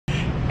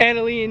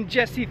Annalee and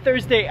Jesse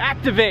Thursday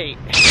activate!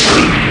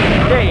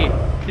 Today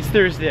is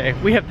Thursday.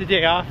 We have the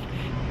day off.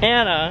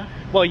 Anna,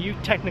 well, you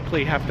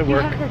technically have to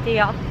work. You have the day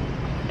off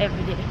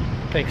every day.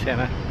 Thanks,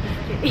 Anna.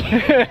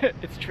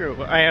 It's true.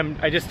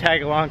 I just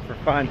tag along for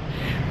fun.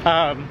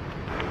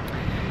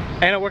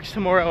 Anna works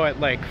tomorrow at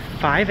like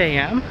 5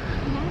 a.m.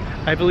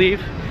 I believe.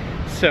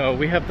 So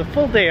we have the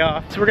full day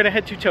off. So we're gonna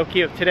head to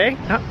Tokyo today.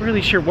 Not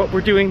really sure what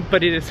we're doing,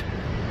 but it is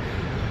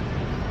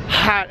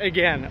hot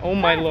again. Oh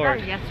my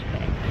lord. Yesterday.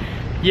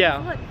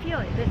 Yeah. Look,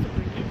 feel it. There's a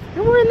breeze.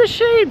 And we're in the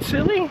shade,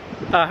 silly.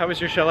 How was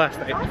your show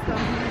last night? Awesome.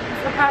 I'm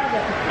so proud of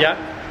it. Yeah?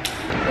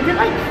 I did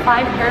like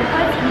 5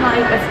 haircuts in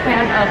like a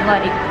span of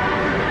like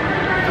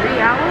 3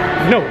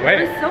 hours. No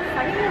way. It was so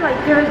funny. Like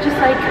there was just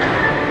like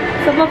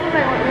some of them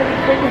I went really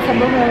quick and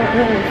some of them I went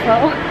really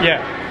slow. Yeah.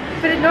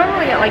 But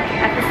normally at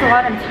the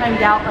salon I'm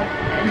timed out like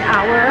an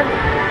hour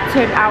to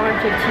an hour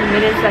and 15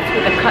 minutes. That's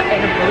with a cut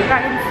and a blow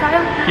dry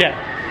style. Yeah.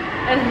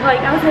 And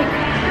like I was like,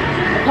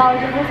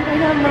 apologize, I was like,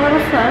 I know I'm a little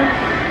slow.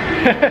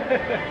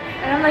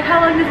 And I'm like,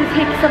 how long does it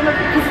take some of,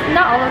 because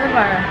not all of them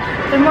are,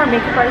 they're more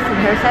makeup artists and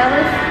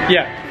hairstylists.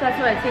 Yeah. So that's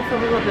why it takes a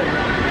little bit,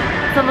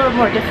 it's a little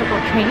more difficult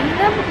training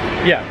them.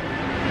 Yeah.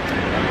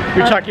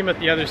 You're talking about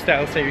the other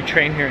stylists that you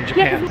train here in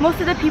Japan. Yeah, because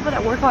most of the people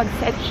that work on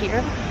set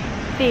here,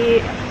 they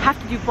have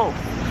to do both.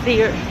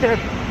 They're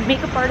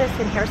makeup artists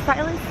and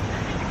hairstylists,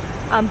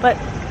 but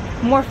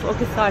more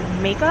focused on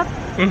makeup.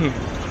 Mm-hmm.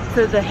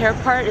 So the hair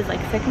part is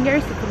like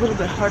secondary, so it's a little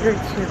bit harder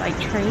to like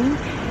train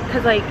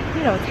because like,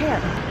 you know, it's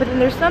hair. But then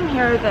there's some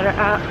here that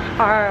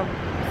are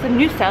some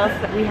new stylists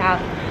that we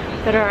have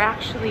that are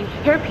actually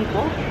hair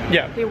people.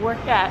 Yeah. They work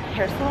at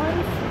hair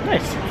salons.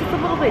 Nice. So it's a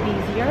little bit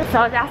easier.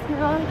 So I was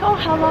asking her like, oh,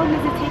 how long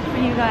does it take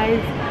for you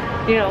guys?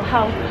 You know,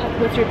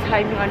 what's your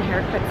timing on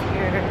haircuts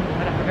here and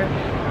whatever.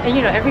 And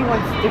you know,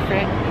 everyone's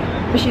different.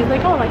 But she's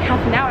like, oh, like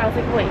half an hour. I was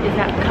like, wait, is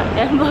that cut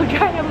and blow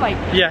dry? I'm like,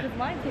 yeah. Because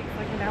mine takes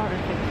like an hour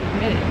and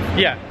 15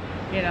 minutes. Yeah.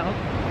 You know?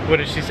 What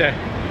did she say?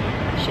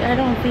 I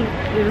don't think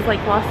it was like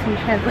lost in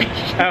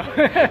translation. Oh.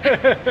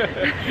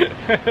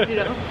 You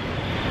know?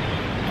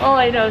 All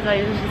I know is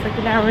it was just like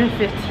an hour and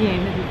 15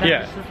 and I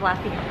was just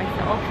laughing at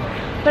myself.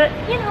 But,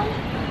 you know.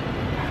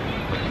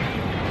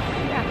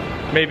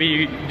 Yeah. Maybe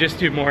you just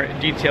do more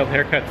detailed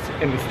haircuts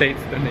in the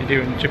States than they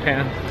do in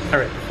Japan.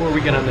 Alright, before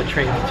we get on the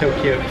train to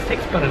Tokyo, it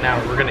takes about an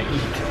hour, we're gonna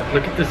eat.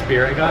 Look at this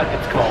beer I got,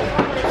 it's called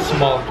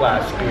Small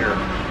Glass Beer.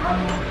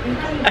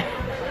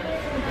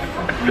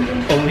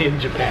 Only in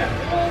Japan.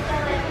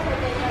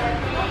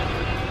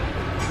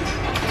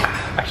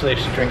 Actually, I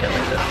should drink it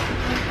like this.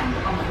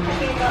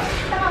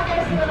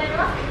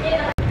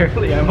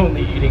 Apparently, I'm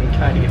only eating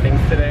tiny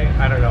things today.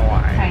 I don't know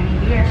why. Tiny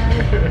beer,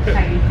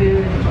 tiny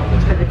food,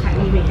 for the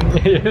tiny man.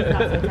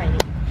 Not so tiny.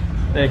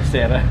 Thanks,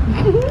 Santa.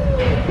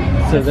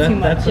 So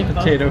that's a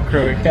potato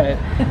croquette.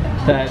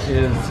 That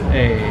is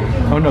a,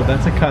 oh no,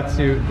 that's a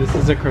katsu. This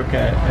is a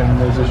croquette, and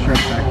there's a shrimp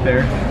back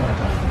there.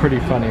 Pretty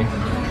funny.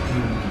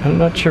 I'm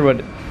not sure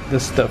what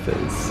this stuff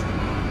is.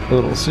 A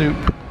little soup.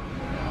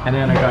 And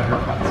Anna got her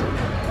katsu.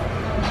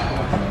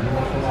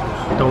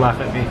 Don't laugh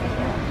at me.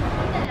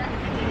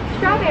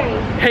 Strawberry.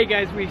 Hey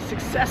guys, we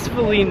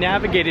successfully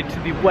navigated to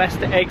the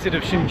west exit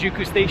of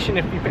Shinjuku Station.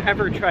 If you've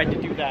ever tried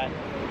to do that,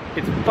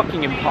 it's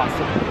fucking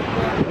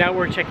impossible. Now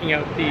we're checking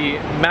out the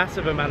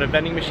massive amount of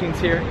vending machines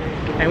here,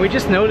 and we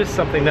just noticed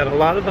something that a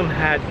lot of them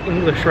had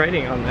English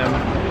writing on them.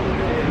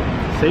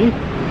 See?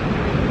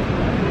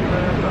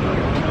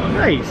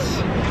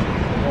 Nice.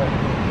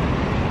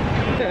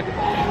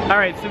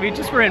 Alright, so we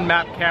just were in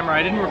map camera.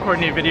 I didn't record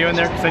any video in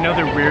there because I know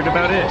they're weird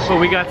about it. But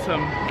we got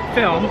some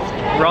film,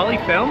 Rollei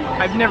film.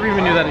 I've never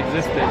even knew that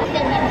existed.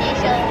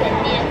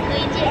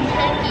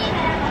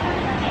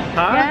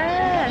 Huh?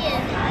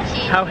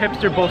 Yes. How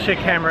hipster bullshit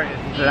camera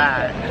is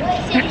that?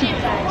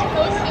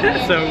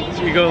 So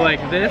you go like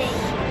this,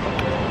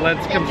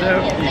 lens comes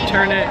out, you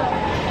turn it,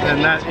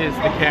 and that is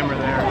the camera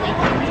there.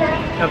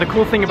 Now the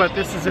cool thing about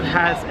this is it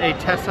has a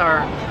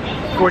Tessar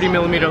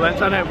 40mm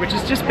lens on it, which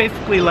is just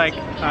basically like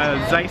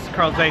a Zeiss,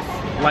 Carl Zeiss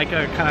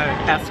Leica kind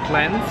of esque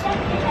lens,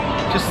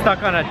 just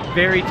stuck on a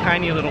very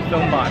tiny little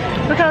film body.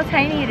 Look how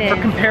tiny it is.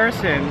 For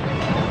comparison,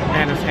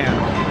 Anna's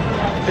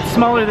hand. It's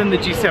smaller than the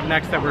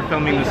G7X that we're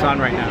filming this on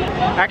right now.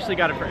 I actually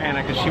got it for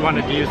Anna because she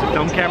wanted to use a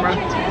film camera,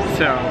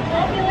 so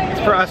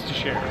it's for us to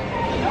share.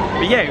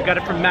 But yeah, you got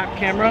it from Map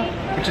Camera,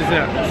 which is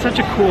such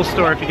a cool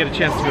store if you get a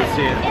chance to go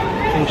see it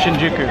in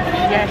Shinjuku.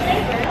 Yes.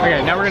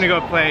 Okay, now we're gonna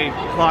go play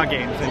claw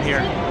games in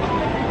here.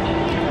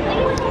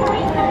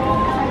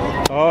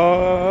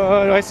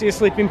 Oh, do I see a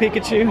sleeping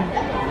Pikachu?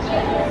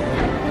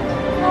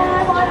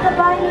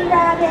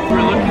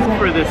 We're looking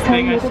for this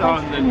thing I saw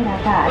on the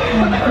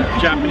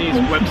Japanese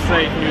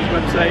website, news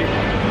website.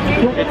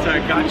 It's a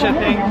gacha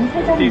thing.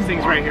 These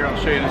things right here, I'll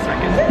show you in a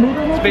second.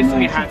 It's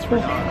basically hats for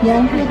dogs.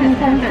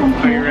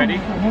 Are you ready?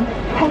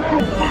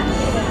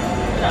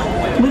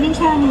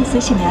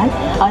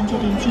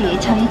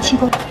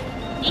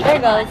 There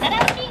it goes.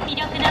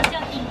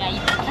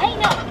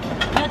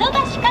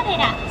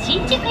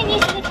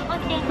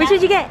 Which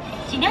did you get?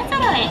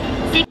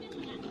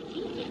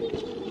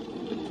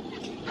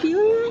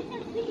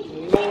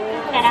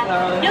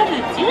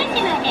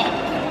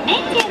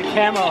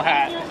 Camo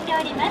hat.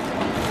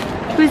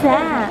 Who's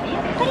that?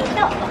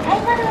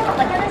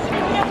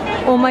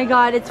 Oh my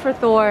god, it's for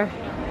Thor.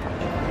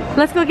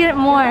 Let's go get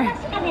more.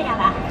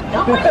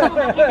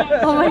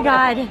 Oh my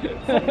god.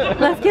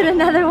 Let's get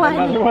another one.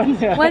 Another one?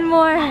 Yeah. One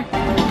more.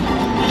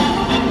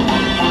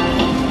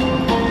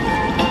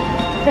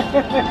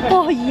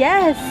 Oh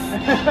yes.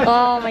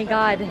 Oh my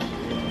god.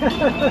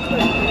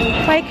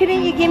 Why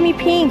couldn't you give me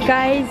pink,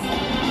 guys?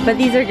 But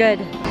these are good.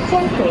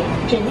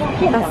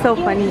 That's so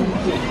funny.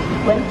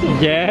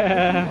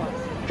 Yeah.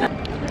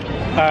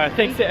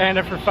 Thanks to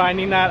Anna for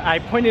finding that. I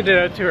pointed it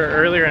out to her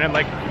earlier and I'm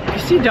like, I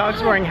see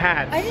dogs wearing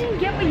hats. I didn't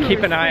get what you Keep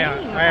were an eye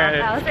saying on. about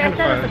It's house. I kind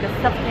thought of it was like a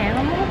stuffed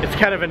animal. It's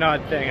kind of an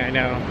odd thing, I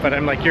know, but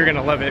I'm like, you're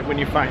gonna love it when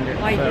you find it.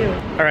 I do.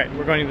 All right,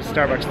 we're going to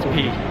Starbucks to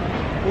pee.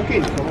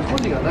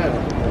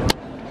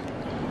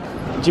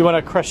 Do you want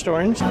a crushed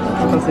orange?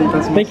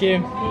 Thank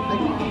you.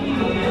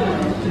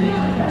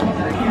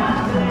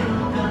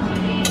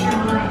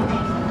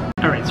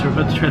 All right, so we're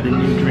about to try the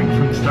new drink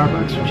from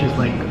Starbucks, which is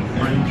like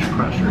orange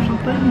crush or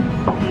something.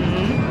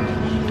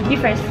 You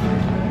first.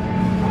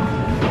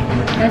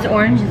 There's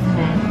oranges in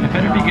it. It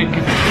better be good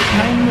because it's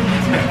kind of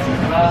expensive.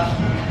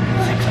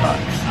 $6.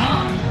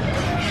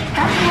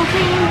 That's the whole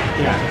thing.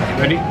 Yeah,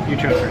 ready? You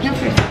try first. No,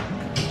 first.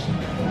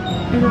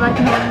 Is it like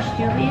an orange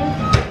Julius?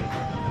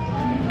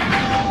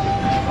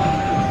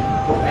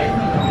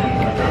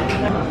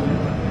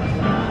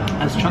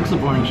 Has chunks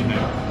of orange in it.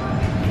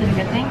 Is it a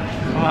good thing?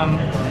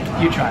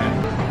 You try it.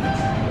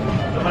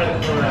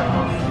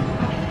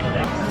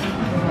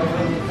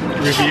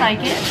 I like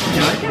it.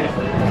 You like it?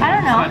 I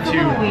don't know, It's it's a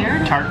not little too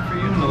weird. tart for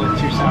you and a little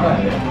too sour.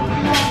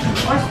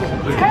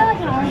 It's kind of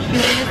like an orange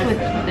Julius with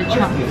the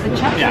chunks. The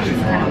chunks Yeah. are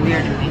just kind of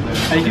weird to me.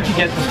 I think if you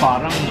get the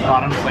bottom. The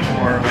bottom's like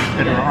more like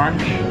bitter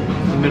orange.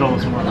 The middle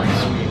is more like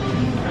sweet.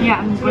 Yeah,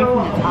 I'm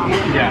going from the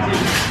top. Yeah.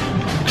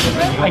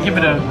 I give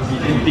it a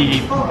B.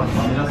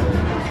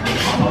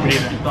 What do you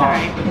think?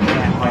 Alright.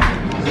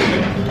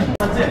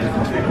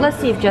 Let's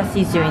see if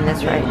Jesse's doing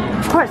this right.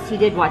 Of course, he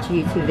did watch a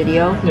YouTube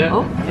video. Yeah.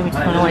 Oh, it was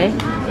thrown away.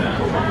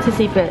 To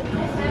see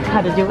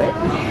how to do it.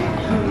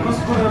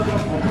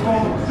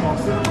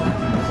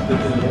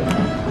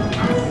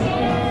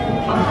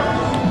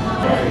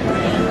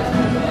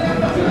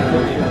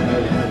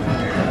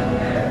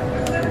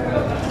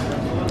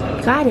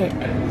 Got it.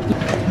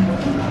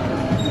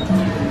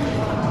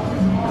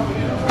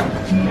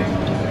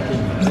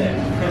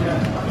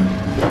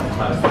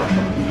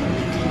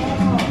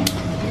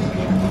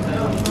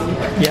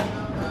 Yeah.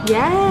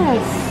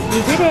 Yes,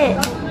 you did it.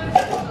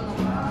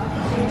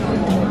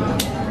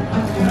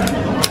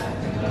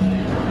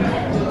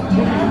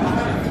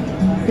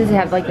 Does it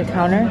have like the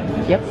counter?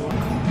 Yep.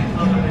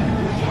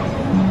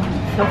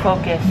 So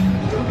focused.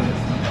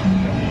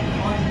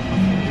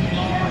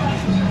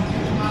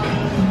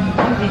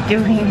 What is he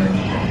doing?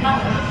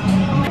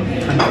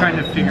 I'm trying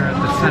to figure out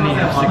the Sunny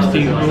F16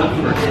 rule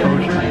for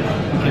exposure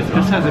because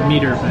this has a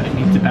meter but it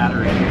needs a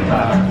battery.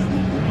 What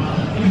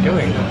are you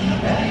doing?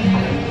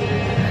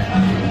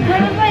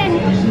 Kind of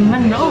my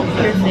nose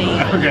piercing.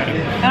 Okay.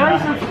 It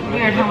always looks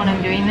weird how when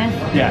I'm doing this.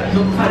 Yeah.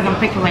 Like I'm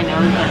picking my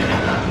nose, but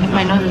if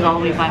my nose is all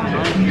the way by my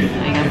lips,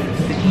 I guess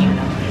it's sticking your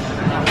nose.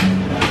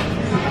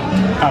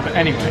 But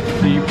anyway,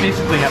 so you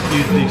basically have to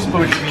use the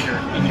exposure meter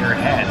in your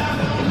head.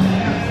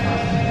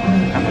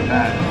 How about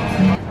that?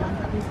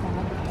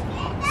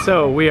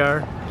 So we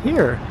are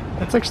here.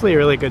 That's actually a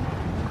really good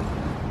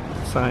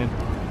sign.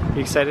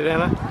 You excited,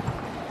 Anna?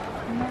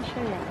 I'm not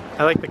sure yet.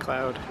 I like the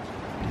cloud.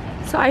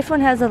 So iPhone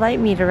has a light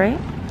meter, right?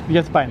 You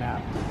have to buy an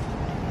app.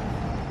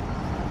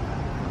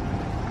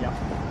 Yep.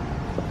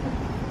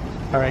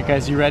 All right,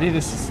 guys, you ready?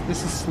 This is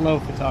slow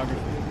photography.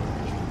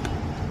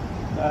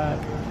 That,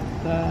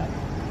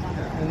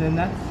 and then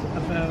that's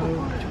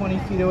about 20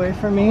 feet away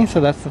from me,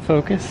 so that's the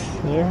focus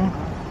there.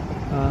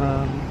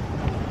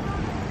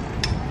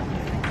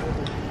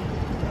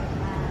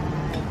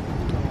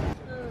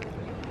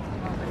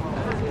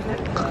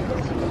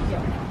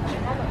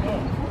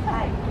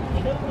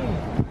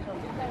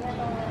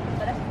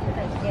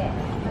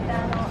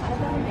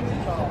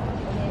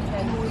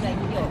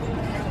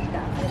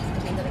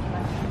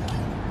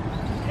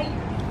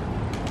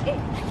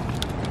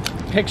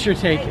 Picture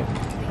taken.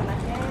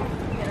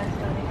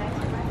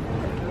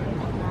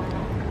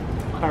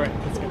 All right,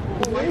 let's go.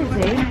 Where is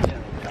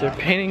it? They're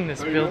painting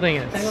this building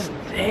and it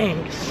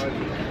stinks.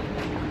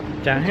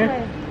 Down here?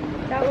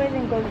 That way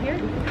then go here?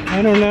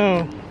 I don't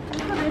know.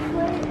 Let's go this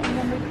way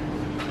and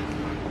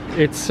then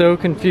It's so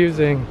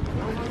confusing.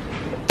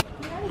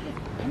 we gotta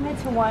just commit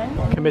to one.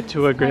 And Commit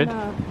to a grid?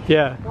 kinda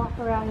Yeah, walk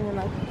around and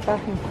like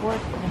back and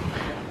forth.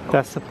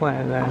 that's the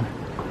plan then.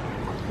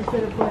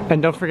 Instead of going.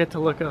 And don't forget to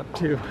look up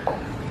too.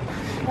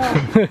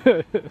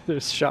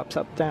 There's shops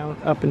up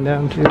and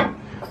down too.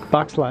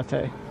 Box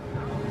latte.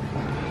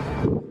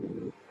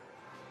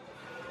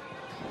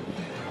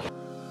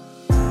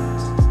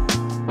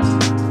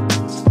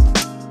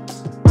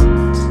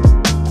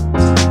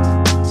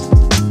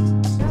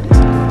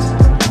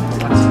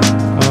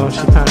 Oh,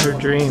 she found her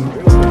dream.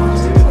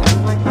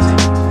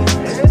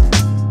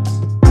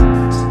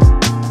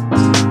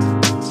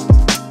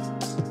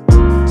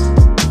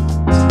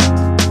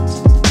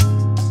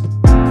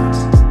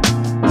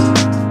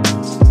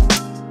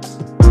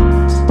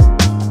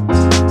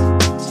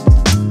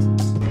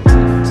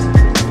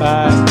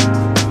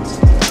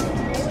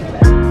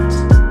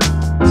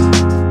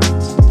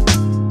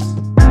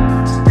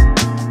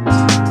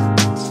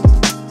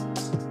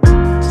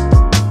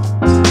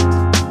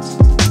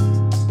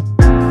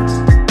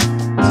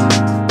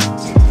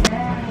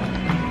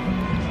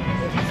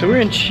 So we're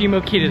in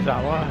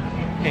Shimokitazawa,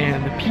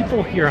 and the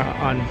people here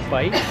on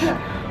bikes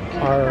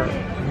are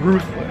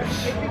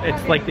ruthless.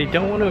 It's like they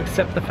don't want to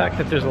accept the fact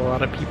that there's a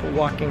lot of people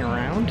walking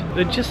around.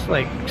 They just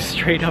like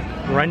straight up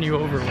run you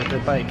over with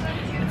their bike.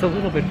 It's a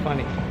little bit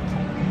funny.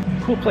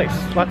 Cool place,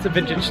 lots of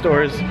vintage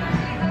stores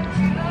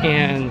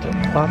and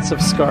lots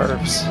of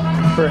scarves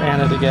for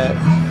Anna to get.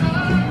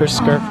 Her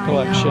scarf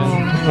collection.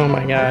 Oh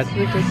my god.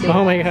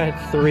 Oh my god,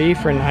 3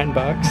 for $9.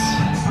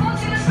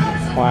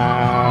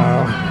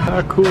 Wow.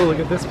 How cool, look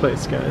at this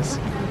place, guys.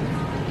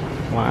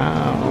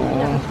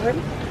 Wow.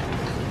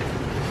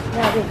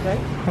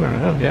 I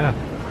don't know, yeah.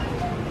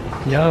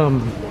 Yum.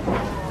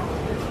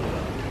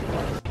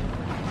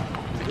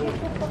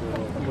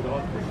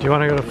 Do you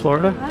want to go to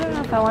Florida? I don't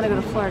know if I want to go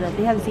to Florida.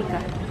 They have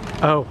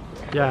Zika. Oh,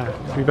 yeah.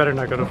 We better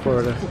not go to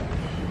Florida.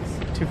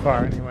 Too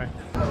far anyway.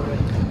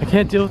 I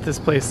can't deal with this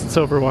place. It's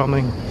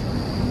overwhelming.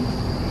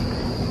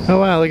 Oh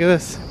wow, look at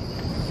this.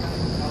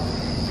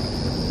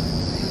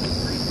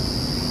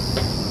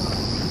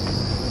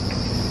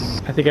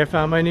 I think I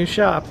found my new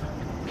shop.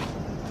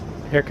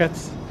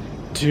 Haircuts?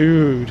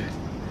 Dude.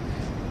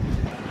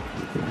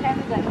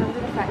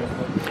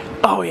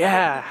 Oh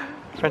yeah!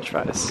 French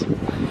fries.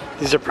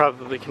 These are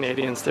probably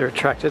Canadians. They're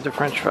attracted to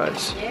French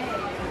fries.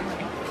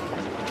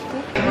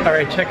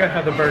 Alright, check out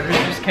how the burgers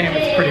just came.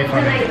 It's pretty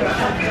funny.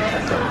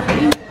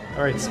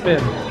 Alright,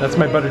 spin. That's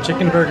my butter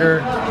chicken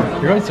burger.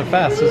 You're going so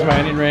fast. Those are my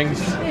onion rings.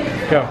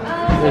 Go.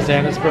 There's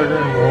Anna's burger.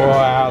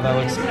 Wow, that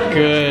looks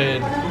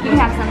good. You can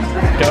have some.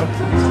 Go.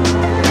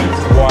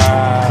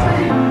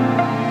 Wow.